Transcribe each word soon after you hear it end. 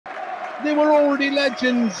They were already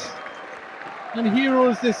legends and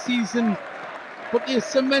heroes this season, but they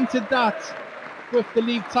cemented that with the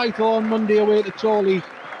league title on Monday away to Chorley.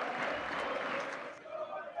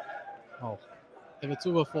 Oh, if it's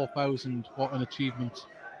over 4,000, what an achievement.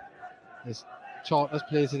 As Charters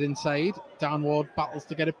plays it inside, Downward battles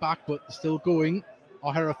to get it back, but still going.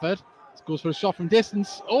 Or Hereford goes for a shot from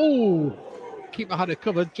distance. Oh, keeper had it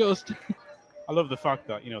covered just. I love the fact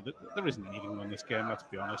that, you know, there isn't anything on this game, let's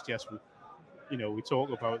be honest. Yes, we talk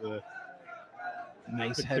about the...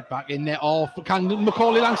 Nice head back in there. Oh, can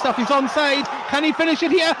Macaulay Langstaff is onside. Can he finish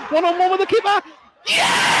it here? One-on-one with the keeper.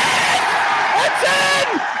 Yes! It's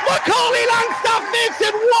in! Macaulay Langstaff makes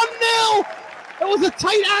it 1-0. It was a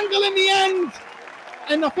tight angle in the end.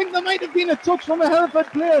 And I think there might have been a touch from a Hereford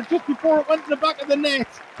player just before it went to the back of the net.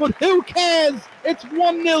 But who cares? It's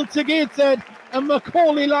 1-0 to Gateshead. And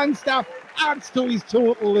Macaulay Langstaff adds to his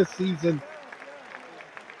total this season.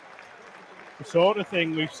 The sort of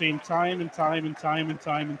thing we've seen time and time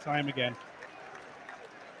again.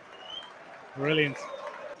 Brilliant.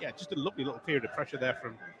 Yeah, just a lovely little period of pressure there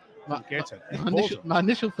from Gateshead. My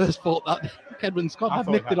initial first thought that Kedwin Scott had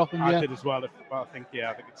nicked it off him. I did as well. I think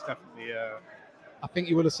it's definitely... I think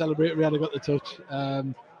he would have celebrated if he had got the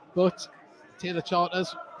touch. But Taylor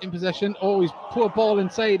Charters in possession. Oh, he's put a ball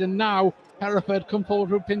inside, and now Hereford come forward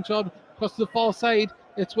from Pinchard across to the far side.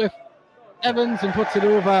 It's with Evans and puts it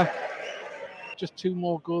over. Just 2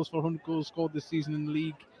 more goals for 100 goals scored this season in the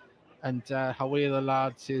league. And how are the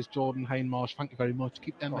lads, says Jordan Hindmarsh. Thank you very much.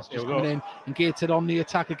 Keep them messages coming in. And Gateshead on the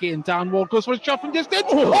attack again. Downward goes for a shot from distance.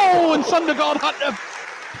 Oh, and Sundergaard had to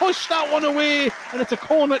push that one away. And it's a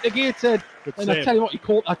corner to Gateshead. And I tell you what, he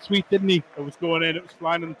caught that sweet, didn't he? It was going in. It was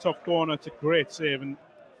flying in the top corner. It's a great save. And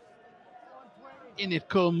in it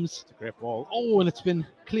comes. It's a great ball. Oh, and it's been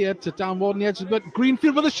cleared to Downward on the edge. But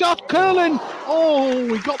Greenfield with a shot. Curling. Oh,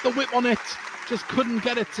 we got the whip on it. Just couldn't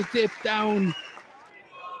get it to dip down.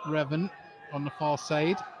 Revan on the far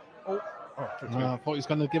side. I thought he was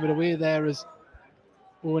going to give it away there as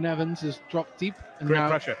Owen Evans has dropped deep. And great now,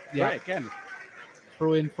 pressure. Yeah, right, again.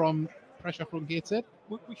 Throw in from pressure from Gateshead.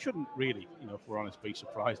 We shouldn't really, if we're honest, be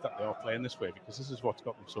surprised that they are playing this way, because this is what's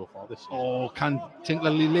got them so far this season. Oh, can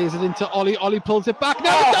Tinkler lays it into Ollie. Ollie pulls it back.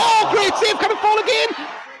 Now, great save. Can it fall again?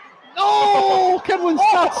 Oh, Kedwin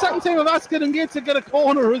Scott, second time of asking, and Gateshead get a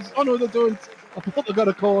corner. Oh no, they don't. I thought they got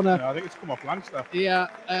a corner. No, I think it's come off Langstaff. Yeah,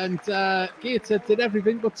 and Gateshead did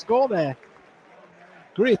everything but score there.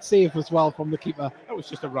 Great save as well from the keeper. That was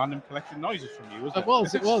just a random collection of noises from you, wasn't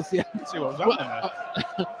it? It was, yeah. Let's see what was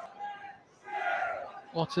happening there.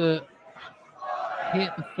 What a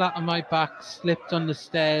hit and flat on my back, slipped on the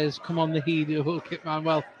stairs, come on the heel, hook it, man.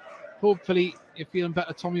 Well, hopefully you're feeling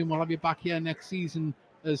better, Tommy, and we'll have you back here next season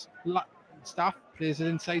as staff. Plays it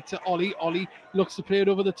inside to Ollie. Ollie looks to play it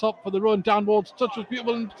over the top for the run. Downwards, touch was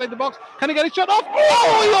beautiful inside the box. Can he get it shot off?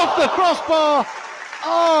 Oh, he off the crossbar.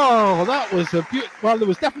 Oh, that was a beautiful. Well, there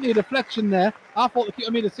was definitely a deflection there. I thought the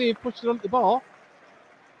keeper made a save, pushed it onto the bar.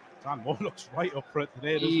 Dan Moore looks right up for it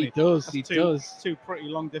today, doesn't he? He does. Two pretty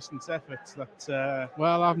long distance efforts. That.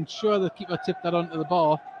 Well, I'm sure the keeper tipped that onto the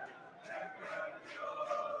bar.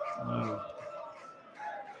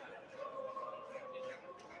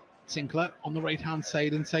 Sinclair on the right-hand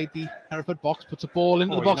side inside the Hereford box, puts a ball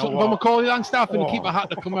into the box from Macaulay Langstaff, and the keeper had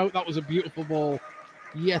to come out. That was a beautiful ball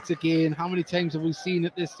yet again. How many times have we seen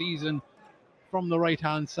it this season from the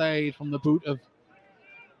right-hand side, from the boot of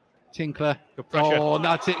Tinkler? Oh, and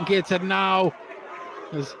that's it. And Gateshead now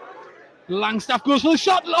as Langstaff goes for the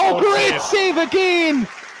shot. Oh, great save again.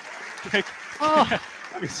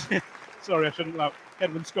 Sorry, I shouldn't laugh.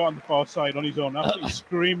 Edwin Scott on the far side on his own, absolutely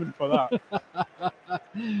screaming for that.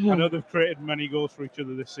 I know they've created many goals for each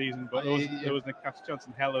other this season, but there wasn't a catch chance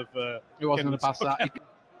in hell of. It wasn't going to pass that.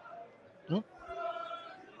 No?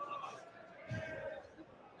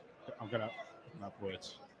 I'm going to have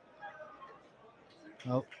words.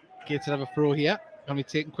 Well, Gateshead have a throw here. Can be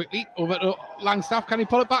taken quickly over to Langstaff. Can he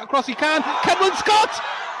pull it back across? He can. Kedwin Scott!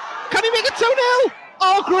 Can he make it 2-0?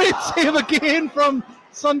 Oh, great save again from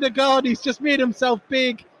Sundergaard. He's just made himself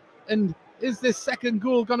big. And is this second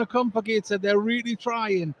goal going to come for Gateshead? They're really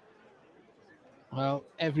trying. Well,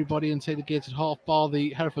 everybody inside the Gateshead half bar.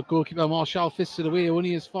 The Hereford goalkeeper Marshall fists it away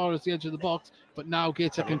only as far as the edge of the box. But now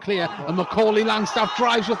Gateshead can clear. And Macaulay Langstaff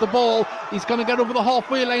drives with the ball. He's going to get over the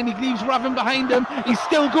halfway line. He leaves Ravin behind him. He's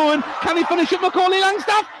still going. Can he finish it, Macaulay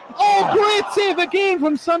Langstaff? Oh, great save again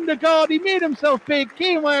from Sundergaard. He made himself big,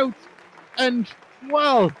 came out. And,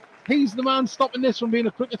 well, he's the man stopping this from being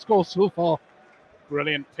a cricket score so far.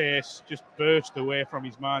 Brilliant pace. Just burst away from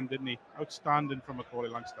his man, didn't he? Outstanding from Macaulay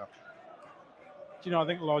Langstaff. Do you know, I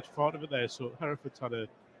think a large part of it there, so Hereford's had a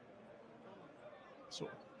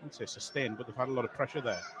sort of, I wouldn't say sustained, but they've had a lot of pressure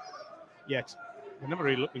there. Yet they never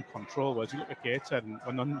really look in control. Whereas you look at Gateshead, and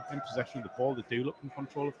when they're in possession of the ball, they do look in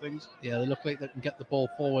control of things. Yeah, they look like they can get the ball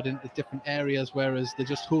forward into different areas, whereas they're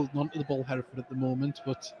just holding on to the ball, Hereford, at the moment.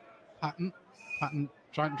 But Patton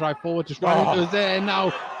trying to drive forward, just ran into us there.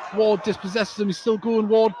 Now Ward dispossesses him. He's still going.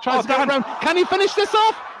 Ward tries to get around. Can he finish this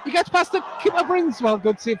off? He gets past the keeper. Brings well,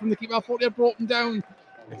 good save from the keeper. I thought they had brought him down.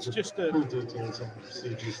 It's just there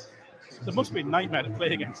must be a nightmare to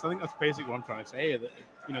play against. I think that's basically what I'm trying to say. That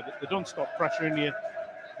they don't stop pressuring you.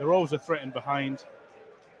 They're always a threat in behind.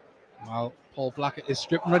 Well, Paul Blackett is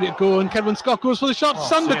stripped and ready to go, and Kevin Scott goes for the shot.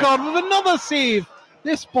 Sundergaard with another save.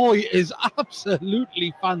 This boy is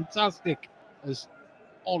absolutely fantastic. As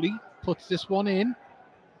Ollie puts this one in,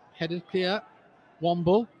 headed clear.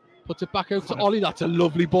 Womble puts it back out to Ollie. That's a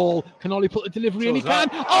lovely ball. Can Ollie put the delivery in? He can.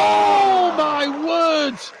 Oh my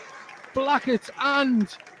word! Blackett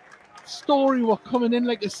and Story were coming in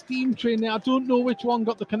like a steam train there. I don't know which one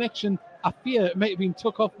got the connection. I fear it might have been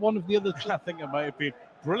took off one of the other. I think it might have been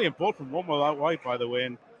brilliant ball from Womble out wide, by the way.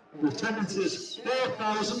 And attendance is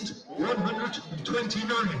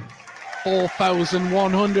 4,129.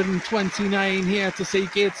 4,129 here to see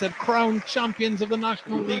Gateshead crowned champions of the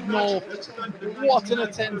National League North. What an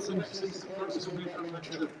attendance.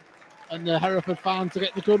 And the Hereford fans are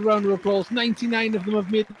getting a good round of applause. 99 of them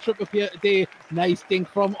have made the trip up here today. Nice dink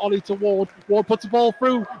from Ollie to Ward. Ward puts the ball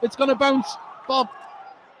through. It's going to bounce. Bob.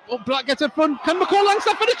 Oh, Black gets it front. Can McCall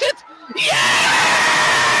Langstaff finish it?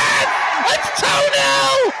 Yes! It's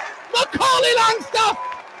 2-0! Macaulay Langstaff!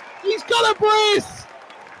 He's got a brace!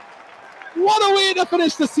 What a way to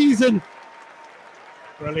finish the season.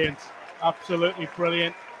 Brilliant. Absolutely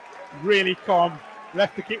brilliant. Really calm.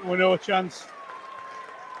 Left the keeper with no chance.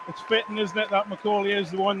 It's fitting, isn't it, that Macaulay is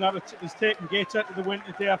the one that has taken Gateshead to the win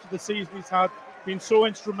today after the season he's had. Been so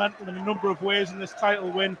instrumental in a number of ways in this title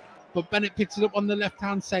win. But Bennett picks it up on the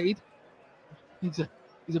left-hand side. He's a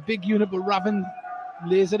big unit, but Raven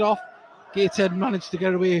lays it off. Gateshead managed to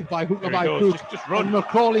get away by hook or by crook. Just run. And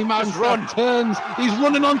Macaulay turns. He's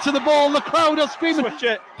running onto the ball. The crowd are screaming. Switch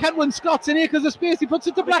it. Kedwin Scott's in acres of space. He puts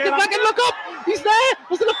it to Blackett. Blackett, look up. He's there.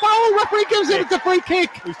 Was it a foul? Referee gives him a free kick.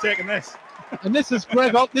 Who's taking this? And this is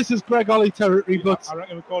Greg Ollie territory. But I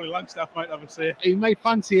reckon Macaulay Langstaff might have a say. He might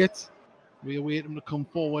fancy it. We await him to come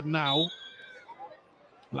forward now.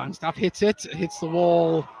 Langstaff hits it. Hits the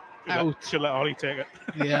wall. Out. Should let Ollie take it.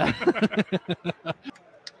 Yeah.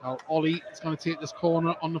 Well, Ollie is going to take this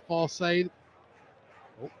corner on the far side.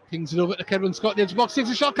 Pings it over to Kedwin Scott. The edge box takes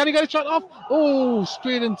a shot. Can he get a shot off? Oh,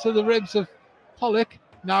 straight into the ribs of Pollock.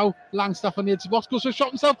 Now Langstaff on the edge of the box goes for a shot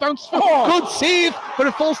himself. Bounces. Good save, but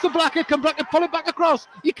it falls to Blackett. Can Blackett pull it back across?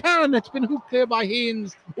 He can. It's been hooked there by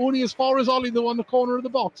Haynes. Only as far as Ollie, though, on the corner of the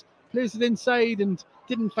box. Plays it inside and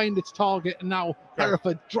didn't find its target, and now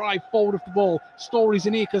Hereford drive forward of the ball. Stories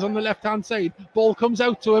and Acres on the left-hand side. Ball comes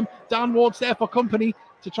out to him. Dan Ward's there for company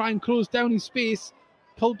to try and close down his space.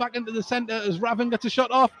 Pulled back into the centre as Raven gets a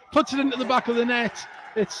shot off. Puts it into the back of the net.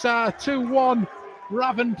 It's 2-1.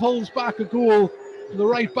 Raven pulls back a goal. The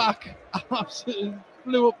right back absolutely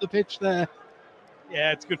flew up the pitch there.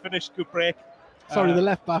 Yeah, it's a good finish, good break. Sorry, the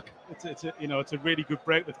left back. It's a really good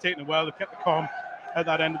break. They've taken it well. They've kept the calm at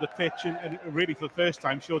that end of the pitch, and really for the first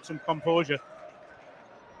time showed some composure.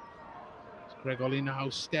 Greg Ollie now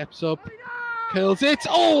steps up, kills it.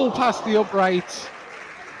 Oh, past the upright.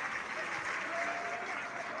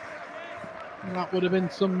 That would have been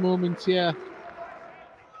some moments here.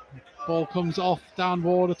 Ball comes off Dan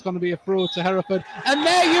Ward. It's going to be a throw to Hereford. And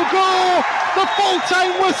there you go! The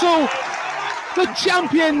full-time whistle! The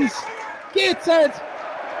champions, Gateshead.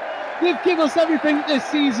 They've given us everything this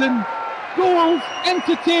season. Goals,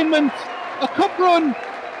 entertainment, a cup run.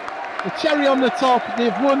 The cherry on the top.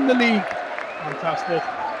 They've won the league. Fantastic.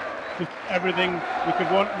 Just everything you could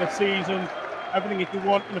want in a season. Everything you could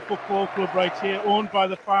want in a football club right here. Owned by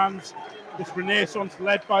the fans. This renaissance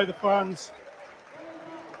led by the fans.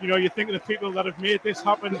 You know, you think of the people that have made this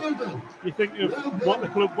happen. You think of what the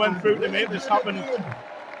club went through to make this happen.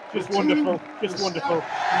 Just wonderful. Just wonderful.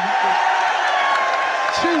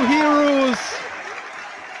 Two heroes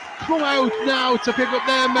come out now to pick up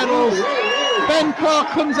their medals. Ben Clark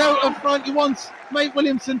comes out up front. He wants Mike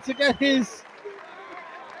Williamson to get his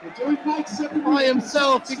by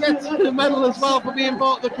himself. He gets the medal as well for being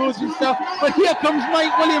part of the coaching staff. But here comes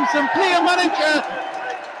Mike Williamson, player manager.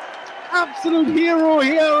 Absolute hero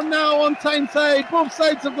here now on Tyneside, both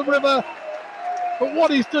sides of the river. But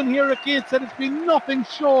what he's done here at Gateshead has been nothing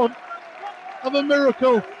short of a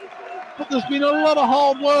miracle. But there's been a lot of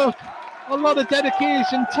hard work, a lot of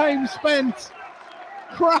dedication, time spent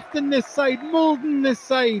crafting this side, moulding this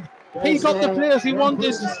side He got the players he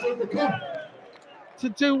wanted to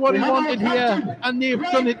do what he wanted here, and they've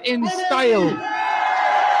done it in style.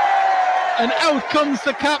 And out comes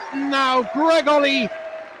the captain now, Greg Ollie.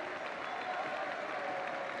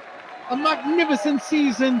 A magnificent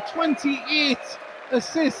season, 28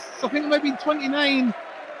 assists, I think maybe 29.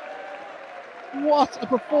 What a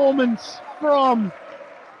performance from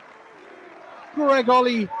Greg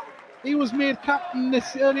Ollie. He was made captain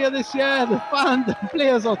earlier this year. The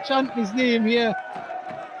players are chanting his name here.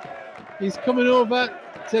 He's coming over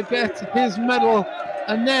to get his medal,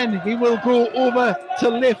 and then he will go over to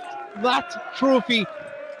lift that trophy.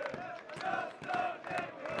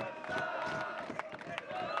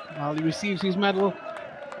 While he receives his medal,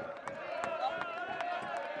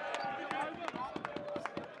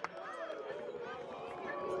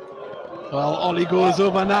 well, Ollie goes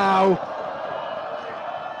over now.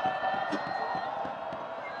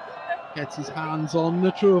 Gets his hands on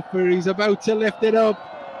the trophy. He's about to lift it up.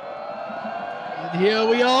 And here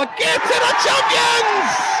we are. Get to the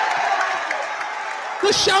champions!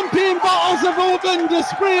 The champagne bottles have opened. They're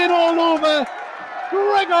spraying all over.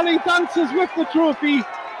 Greg Ollie dances with the trophy.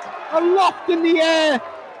 Aloft in the air.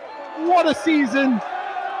 What a season.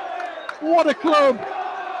 What a club.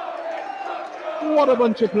 What a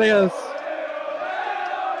bunch of players.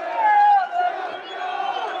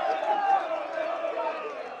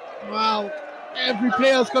 Well, every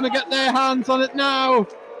player's going to get their hands on it now.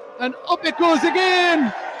 And up it goes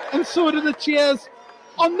again. And so do the cheers.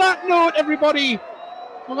 On that note, everybody,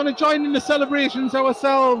 we're going to join in the celebrations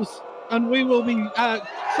ourselves. And we will be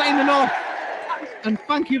signing off. And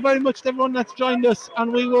thank you very much to everyone that's joined us.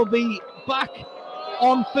 And we will be back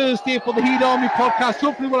on Thursday for the Heat Army podcast.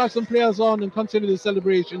 Hopefully we'll have some players on and continue the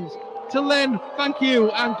celebrations. Till then, thank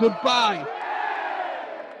you and goodbye.